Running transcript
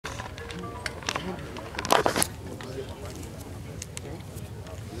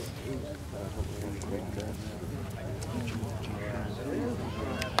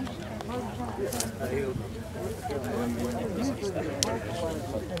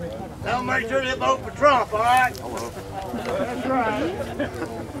Y'all make sure they vote for Trump, all right? That's right.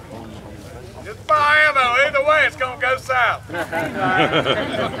 Just fire ammo. Either way, it's going to go south.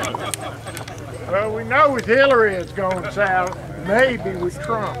 Well, we know with Hillary it's going south. Maybe with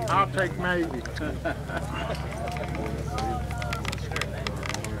Trump. I'll take maybe.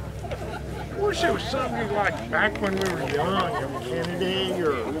 I wish it was somebody like back when we were young, Kennedy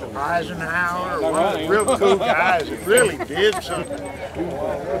or Eisenhower or one of the real cool guys that really did something.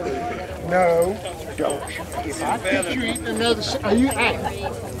 No, don't. If I picture you eating another, are you? Hey,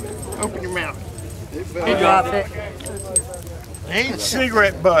 open your mouth. He dropped it. They ain't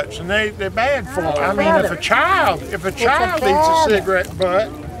cigarette butts, and they're bad for you. I mean, if a child eats a cigarette butt,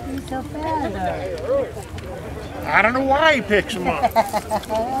 He's so bad. I don't know why he picks them up.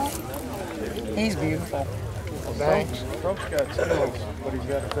 He's beautiful. Thanks. Trump's got skills, but he's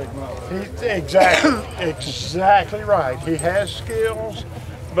got to take them out. Exactly right. He has skills,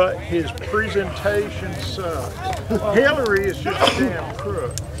 but his presentation sucks. Hillary is just a damn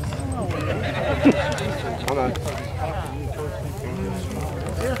crook. Hold on.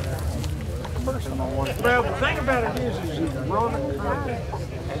 Well, the thing about it is he's running a company.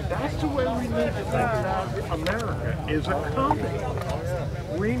 And that's the way we need to think about America, is a company.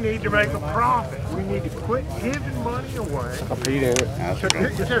 We need to make a profit. We need to quit giving money away to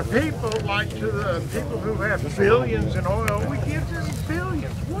people, like to the people who have billions in oil. We give them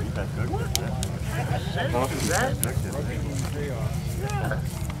billions. What sense is that? Yeah.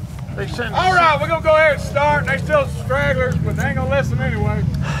 They send All right, we're going to go ahead and start. They still stragglers, but they ain't going to listen anyway.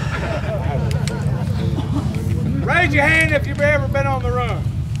 Raise your hand if you've ever been on the run.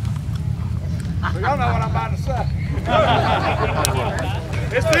 So y'all know what I'm about to say.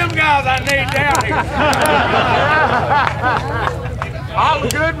 It's them guys I need down here. all the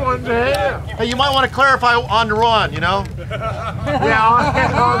good ones ahead. Hey, you might want to clarify on the run, you know? Yeah,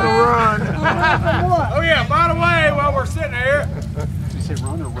 on the run. Oh yeah, by the way, while we're sitting here, Did you say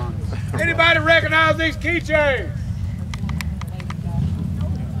run or run? anybody recognize these keychains?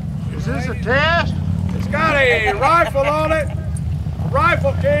 Is this a test? It's got a rifle on it, a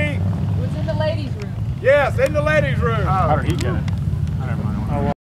rifle key. It was in the ladies' room. Yes, in the ladies' room. How did he get it?